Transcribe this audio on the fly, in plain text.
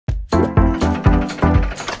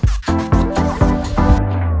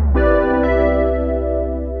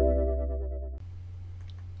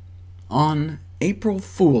April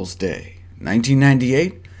Fool's Day,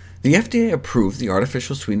 1998, the FDA approved the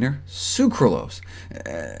artificial sweetener Sucralose,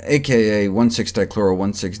 aka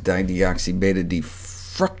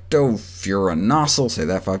 1,6-dichloro-1,6-beta-D-fructofuranosyl, say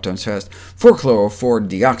that 5 times fast,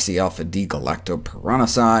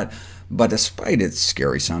 4-chloro-4-deoxy-alpha-D-galactopyranoside, but despite its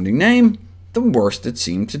scary-sounding name, the worst it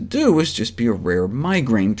seemed to do was just be a rare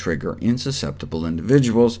migraine trigger in susceptible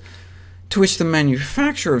individuals, to which the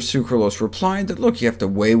manufacturer of sucralose replied that, look, you have to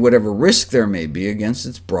weigh whatever risk there may be against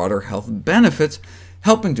its broader health benefits,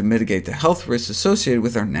 helping to mitigate the health risks associated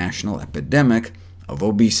with our national epidemic of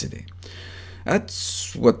obesity.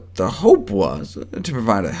 That's what the hope was, to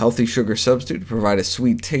provide a healthy sugar substitute, to provide a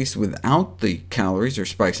sweet taste without the calories or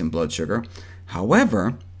spikes in blood sugar.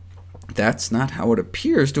 However, that's not how it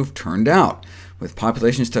appears to have turned out, with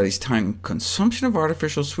population studies tying consumption of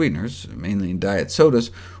artificial sweeteners, mainly in diet sodas,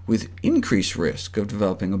 with increased risk of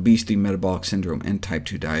developing obesity, metabolic syndrome, and type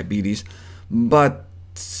 2 diabetes. But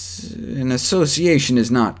an association is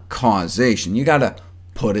not causation. You've got to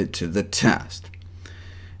put it to the test.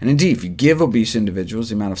 And indeed, if you give obese individuals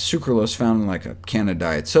the amount of sucralose found in like a can of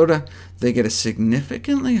diet soda, they get a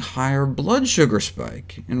significantly higher blood sugar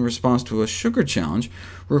spike in response to a sugar challenge,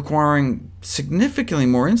 requiring significantly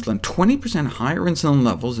more insulin, 20% higher insulin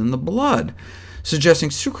levels in the blood, suggesting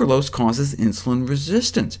sucralose causes insulin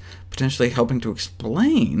resistance, potentially helping to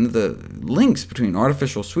explain the links between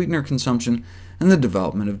artificial sweetener consumption and the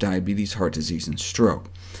development of diabetes, heart disease, and stroke.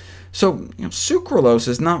 So, sucralose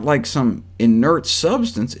is not like some inert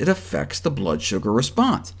substance. It affects the blood sugar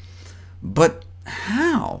response. But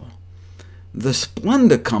how? The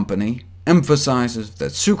Splenda company emphasizes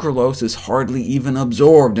that sucralose is hardly even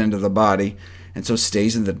absorbed into the body, and so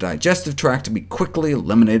stays in the digestive tract to be quickly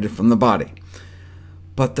eliminated from the body.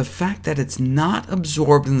 But the fact that it's not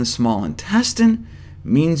absorbed in the small intestine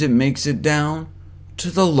means it makes it down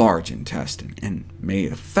to the large intestine, and may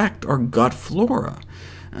affect our gut flora.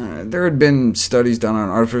 There had been studies done on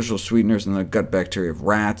artificial sweeteners in the gut bacteria of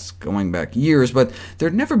rats going back years, but there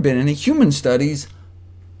had never been any human studies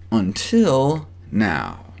until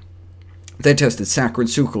now. They tested saccharin,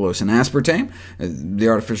 sucralose, and aspartame, the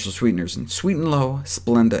artificial sweeteners in Sweeten Low,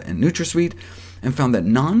 Splenda, and Nutrasweet, and found that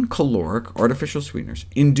non-caloric artificial sweeteners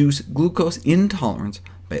induce glucose intolerance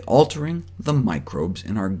by altering the microbes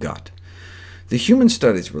in our gut. The human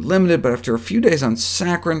studies were limited, but after a few days on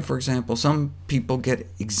saccharin, for example, some people get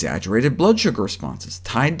exaggerated blood sugar responses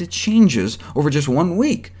tied to changes over just 1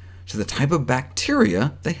 week to the type of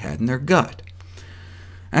bacteria they had in their gut.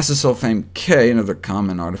 Acesulfame K, another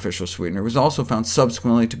common artificial sweetener, was also found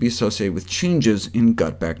subsequently to be associated with changes in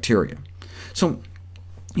gut bacteria. So,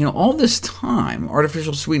 all this time,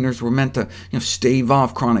 artificial sweeteners were meant to stave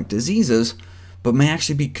off chronic diseases, but may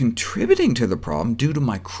actually be contributing to the problem due to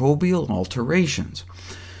microbial alterations.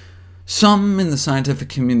 Some in the scientific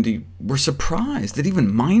community were surprised that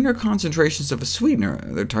even minor concentrations of a sweetener,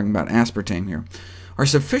 they're talking about aspartame here, are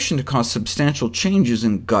sufficient to cause substantial changes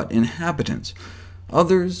in gut inhabitants.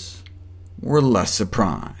 Others were less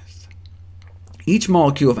surprised. Each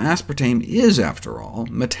molecule of aspartame is, after all,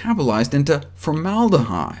 metabolized into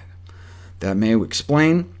formaldehyde. That may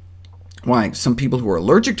explain why some people who are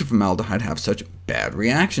allergic to formaldehyde have such bad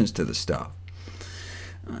reactions to the stuff.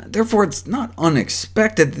 Therefore, it's not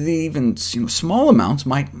unexpected that even small amounts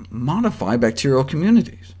might modify bacterial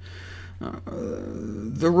communities.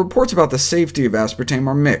 The reports about the safety of aspartame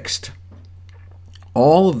are mixed.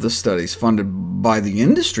 All of the studies funded by the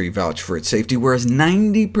industry vouch for its safety, whereas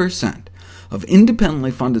 90% of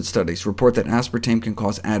independently funded studies report that aspartame can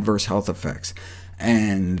cause adverse health effects,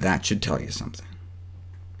 and that should tell you something.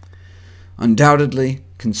 Undoubtedly,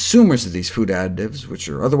 consumers of these food additives, which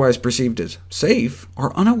are otherwise perceived as safe,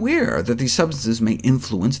 are unaware that these substances may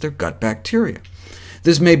influence their gut bacteria.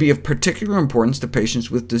 This may be of particular importance to patients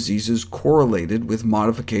with diseases correlated with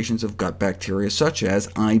modifications of gut bacteria, such as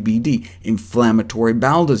IBD, inflammatory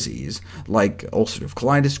bowel disease, like ulcerative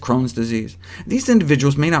colitis, Crohn's disease. These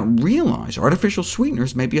individuals may not realize artificial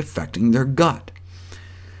sweeteners may be affecting their gut.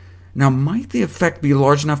 Now, might the effect be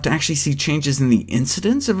large enough to actually see changes in the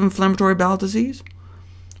incidence of inflammatory bowel disease?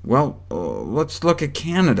 Well, let's look at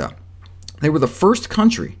Canada. They were the first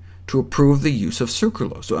country to approve the use of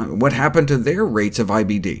sucralose. What happened to their rates of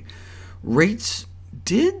IBD? Rates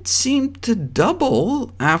did seem to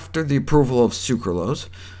double after the approval of sucralose.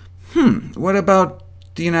 What about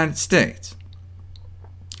the United States?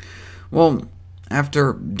 Well,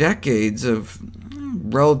 after decades of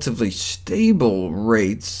relatively stable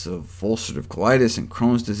rates of ulcerative colitis and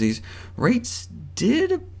Crohn's disease, rates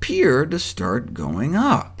did appear to start going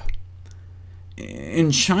up.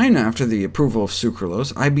 In China, after the approval of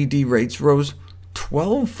sucralose, IBD rates rose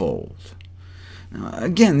 12-fold. Now,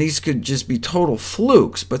 again, these could just be total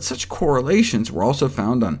flukes, but such correlations were also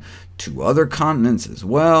found on 2 other continents as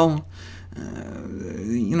well.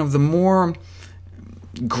 The more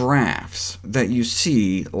graphs that you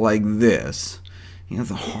see like this,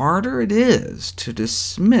 the harder it is to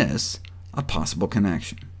dismiss a possible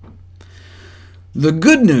connection. The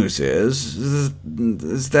good news is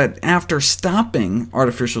that after stopping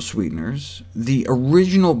artificial sweeteners, the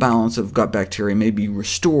original balance of gut bacteria may be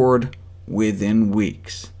restored within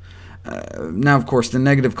weeks. Now, of course, the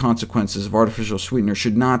negative consequences of artificial sweeteners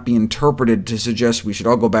should not be interpreted to suggest we should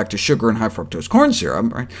all go back to sugar and high-fructose corn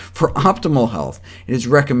syrup. Right? For optimal health, it is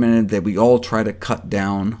recommended that we all try to cut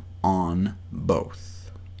down on both.